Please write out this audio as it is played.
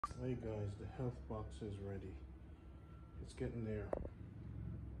Hey guys, the health box is ready. It's getting there.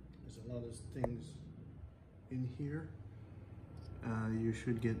 There's a lot of things in here. You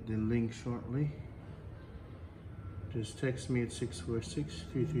should get the link shortly. Just text me at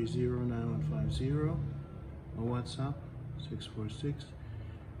 646-330-9150 or WhatsApp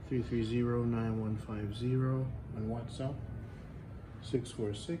 646-330-9150 on WhatsApp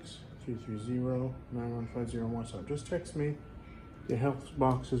 646-330-9150 on WhatsApp. Just text me. The health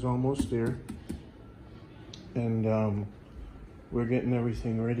box is almost there, and we're getting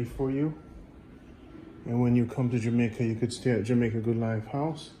everything ready for you. And when you come to Jamaica, you could stay at Jamaica Good Life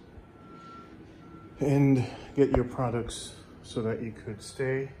House and get your products so that you could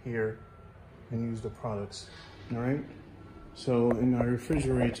stay here and use the products. All right, so in our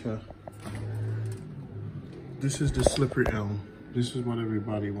refrigerator, this is the slippery elm. This is what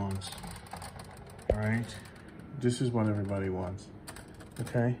everybody wants. All right, this is what everybody wants.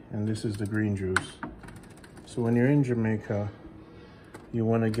 Okay, and this is the green juice. So when you're in Jamaica, you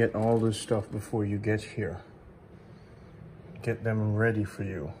want to get all this stuff before you get here. Get them ready for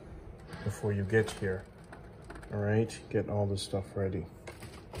you before you get here. All right, get all this stuff ready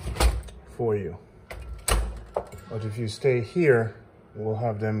for you. But if you stay here, we'll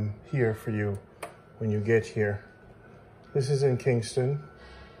have them here for you when you get here. This is in Kingston,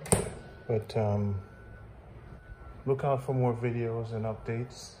 but look out for more videos and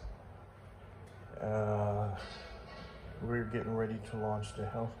updates. We're getting ready to launch the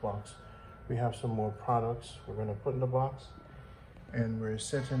health box. We have some more products we're gonna put in the box, and we're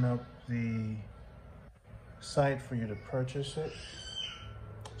setting up the site for you to purchase it.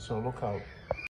 So look out.